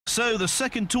So the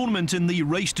second tournament in the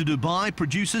race to Dubai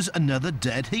produces another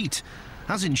dead heat.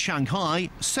 As in Shanghai,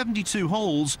 72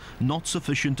 holes, not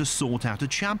sufficient to sort out a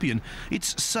champion.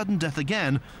 It's sudden death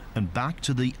again, and back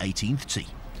to the 18th tee.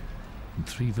 And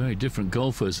three very different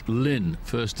golfers. Lin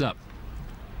first up.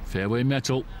 Fairway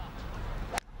metal.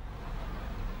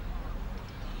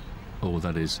 Oh,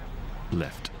 that is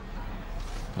left.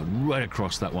 Right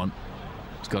across that one.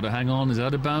 He's got to hang on. He's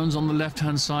out of bounds on the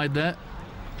left-hand side there.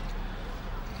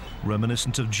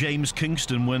 Reminiscent of James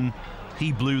Kingston when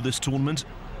he blew this tournament.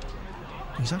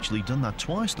 He's actually done that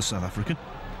twice, the South African.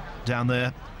 Down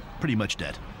there, pretty much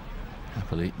dead.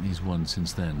 Happily, he's won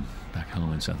since then, back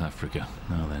home in South Africa.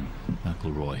 Now then,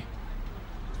 Mcilroy.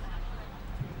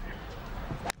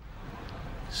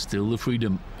 Still the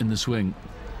freedom in the swing.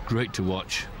 Great to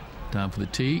watch. Down for the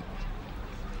tee.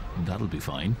 That'll be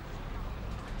fine.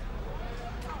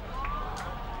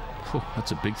 Oh,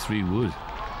 that's a big 3-wood.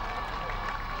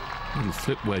 Little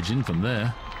flip wedge in from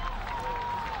there.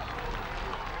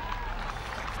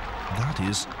 That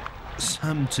is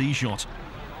some tee shot.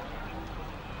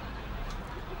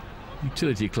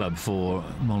 Utility club for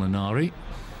Molinari.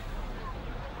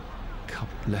 Cup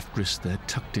left wrist there,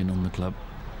 tucked in on the club.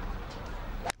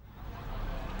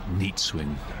 Neat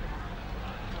swing.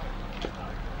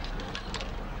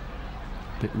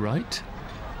 Bit right.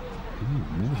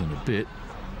 Ooh, more than a bit.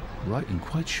 Right and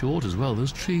quite short as well.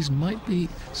 Those trees might be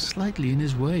slightly in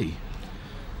his way.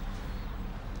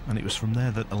 And it was from there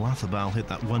that Alathabal hit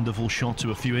that wonderful shot to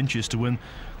a few inches to win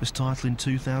this title in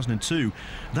 2002.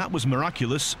 That was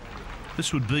miraculous.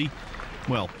 This would be,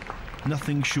 well,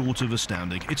 nothing short of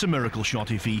astounding. It's a miracle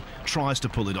shot if he tries to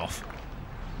pull it off.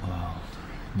 Wow,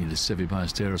 need a Sevi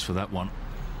Ballesteros for that one.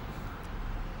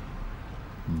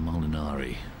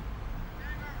 Molinari.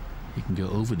 He can go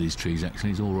over these trees, actually.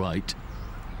 He's all right.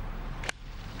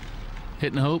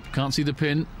 Hit and hope. Can't see the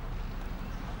pin.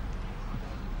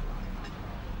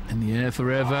 In the air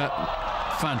forever.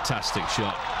 Fantastic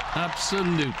shot.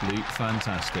 Absolutely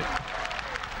fantastic.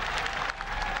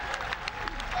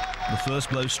 The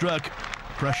first blow struck.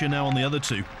 Pressure now on the other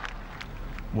two.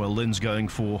 Well, Lin's going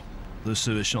for the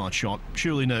suicide shot.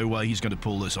 Surely no way he's going to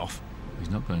pull this off.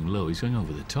 He's not going low. He's going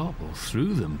over the top or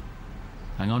through them.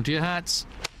 Hang on to your hats.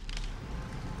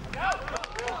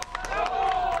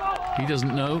 He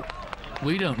doesn't know.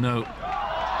 We don't know.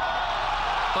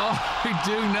 Oh, we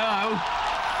do now.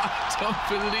 I don't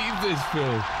believe this,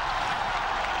 Phil.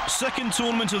 Second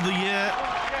tournament of the year,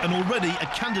 and already a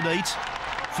candidate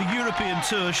for European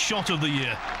Tour Shot of the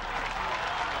Year.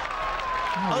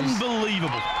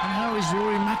 Unbelievable. And how is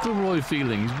Rory Mcilroy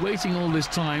feeling? He's waiting all this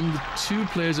time. The two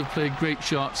players have played great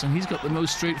shots, and he's got the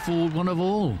most straightforward one of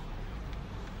all.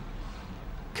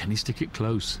 Can he stick it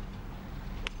close?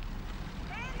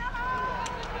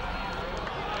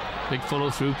 Big follow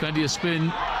through, plenty of spin.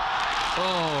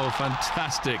 Oh,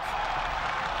 fantastic.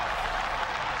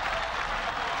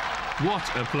 What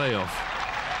a playoff.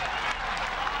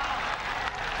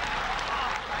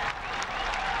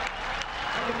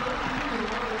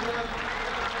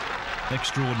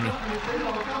 Extraordinary.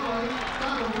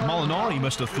 Molinari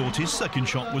must have thought his second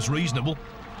shot was reasonable.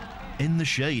 In the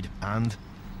shade and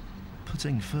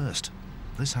putting first.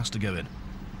 This has to go in.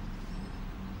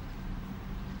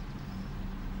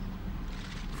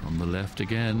 From the left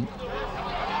again.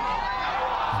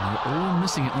 And they're all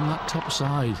missing it on that top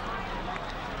side.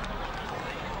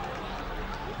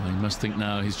 Well, he must think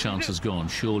now his chance has gone.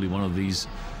 Surely one of these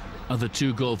other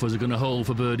two golfers are going to hole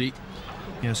for birdie.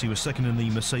 Yes, he was second in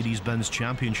the Mercedes-Benz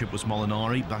Championship, was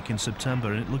Molinari, back in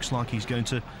September, and it looks like he's going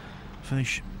to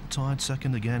finish tied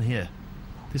second again here.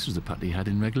 This was the putt he had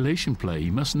in regulation play. He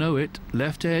must know it.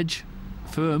 Left edge,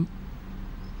 firm.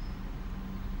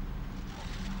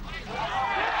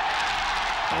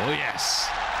 Oh, yes.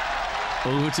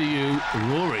 Over to you,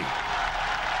 Rory.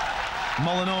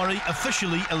 Molinari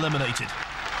officially eliminated.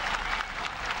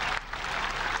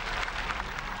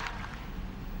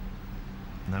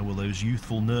 Now will those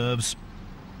youthful nerves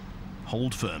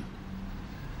hold firm?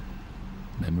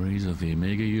 Memories of the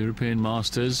Omega European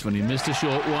Masters when he missed a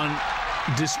short one,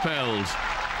 dispelled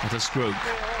at a stroke.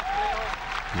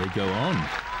 They go on.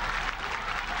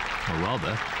 Or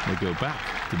rather, they go back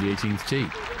to the 18th tee.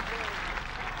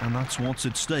 And that's what's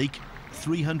at stake,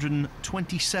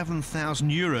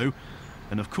 €327,000.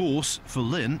 And of course, for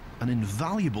Lin, an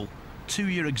invaluable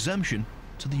 2-year exemption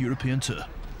to the European Tour.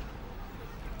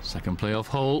 Second playoff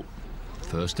hole.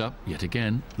 First up, yet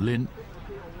again, Lin.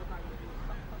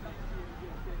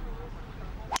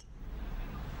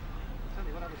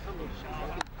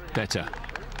 Better.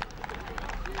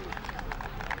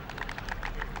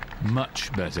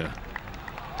 Much better.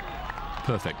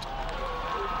 Perfect.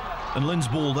 And Lin's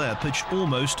ball there pitched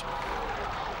almost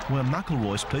where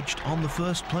McIlroy's pitched on the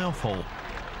first playoff hole.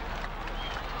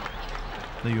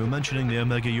 Now, you were mentioning the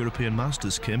Omega European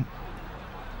Masters, Kim.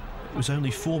 It was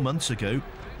only 4 months ago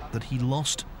that he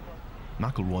lost,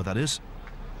 McIlroy that is,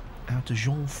 out to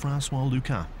Jean-Francois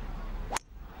Lucas.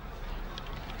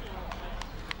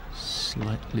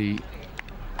 Slightly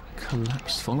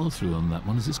collapsed follow-through on that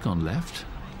one. Has this gone left?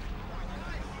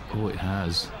 Oh, it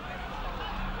has.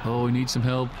 Oh, he needs some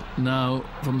help now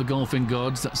from the golfing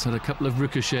gods. That's had a couple of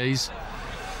ricochets.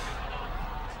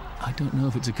 I don't know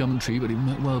if it's a commentary, but he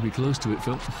might well be close to it,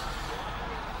 Phil.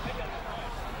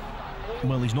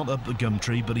 Well, he's not up the gum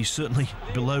tree, but he's certainly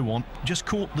below one. Just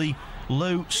caught the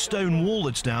low stone wall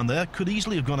that's down there. Could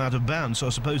easily have gone out of bounds, so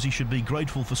I suppose he should be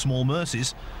grateful for small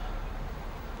mercies.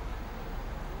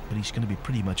 But he's going to be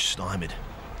pretty much stymied.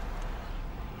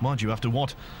 Mind you, after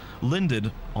what Lin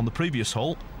did on the previous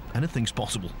hole, anything's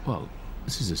possible. Well,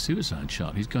 this is a suicide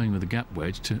shot. He's going with a gap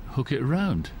wedge to hook it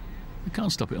around. He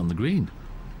can't stop it on the green.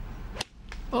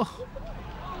 Oh!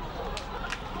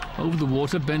 Over the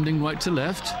water, bending right to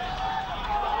left.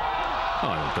 Oh,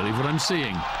 I don't believe what I'm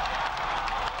seeing.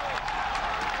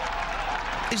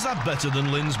 Is that better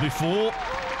than Lin's before?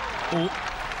 Or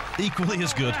equally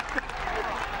as good?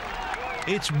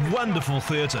 It's wonderful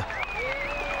theatre.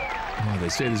 Well, they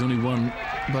say there's only one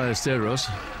Ballesteros.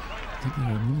 I think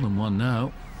there are more than one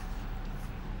now.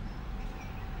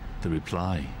 The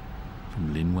reply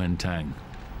from Lin Wen-tang.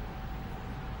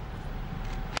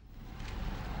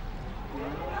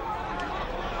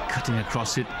 Cutting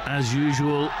across it as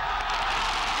usual.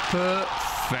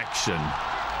 Perfection.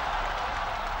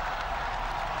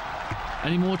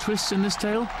 Any more twists in this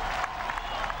tale?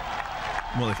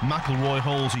 Well, if McIlroy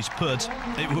holds his putt,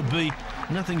 it would be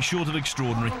nothing short of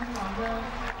extraordinary.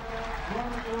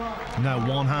 Now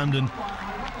one hand and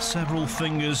several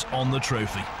fingers on the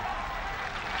trophy.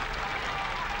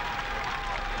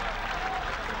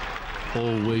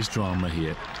 Always drama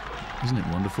here. Isn't it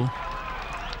wonderful?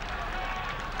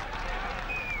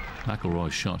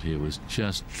 McIlroy's shot here was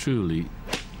just truly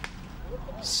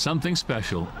something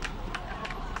special.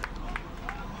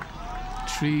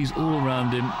 Trees all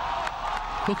around him,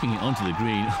 hooking it onto the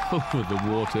green over the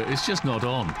water. It's just not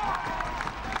on.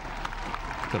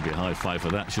 Got to be a high five for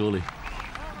that, surely.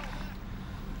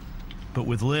 But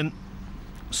with Lin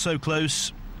so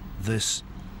close, this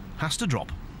has to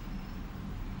drop.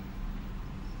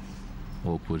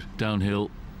 Awkward. Downhill.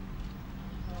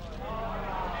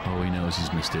 Oh, he knows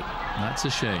he's missed it. That's a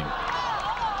shame.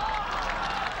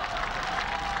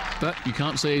 But you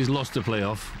can't say he's lost a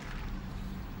playoff.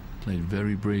 Played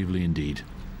very bravely indeed.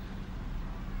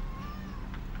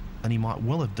 And he might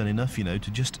well have done enough, you know,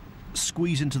 to just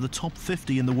squeeze into the top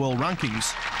 50 in the world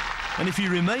rankings. And if he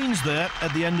remains there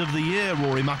at the end of the year,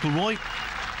 Rory McIlroy,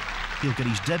 he'll get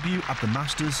his debut at the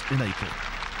Masters in April.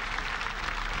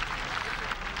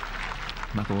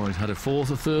 McIlroy's had a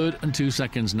fourth, a third and 2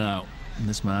 seconds now. And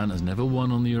this man has never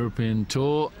won on the European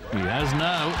Tour. He has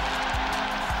now.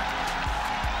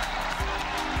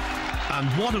 And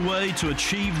what a way to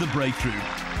achieve the breakthrough.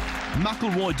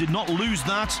 McIlroy did not lose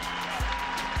that.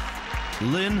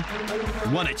 Lin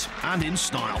won it, and in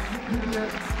style.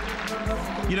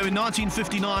 You know, in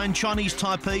 1959, Chinese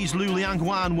Taipei's Liu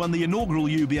Liangguan won the inaugural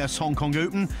UBS Hong Kong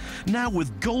Open. Now,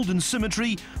 with golden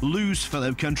symmetry, Liu's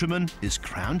fellow countryman is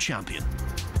crowned champion.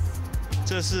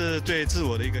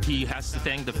 He has to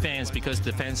thank the fans because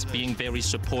the fans being very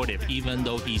supportive, even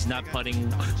though he's not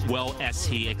putting well as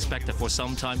he expected for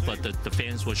some time, but the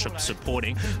fans were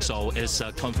supporting. So it's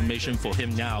a confirmation for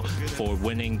him now for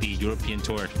winning the European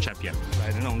Tour champion.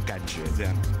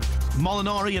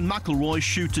 Molinari and McIlroy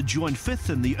shoot to join fifth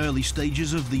in the early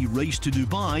stages of the race to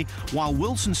Dubai, while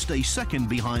Wilson stays second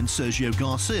behind Sergio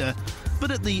Garcia.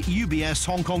 But at the UBS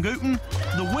Hong Kong Open,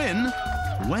 the win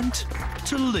went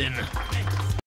to Lin.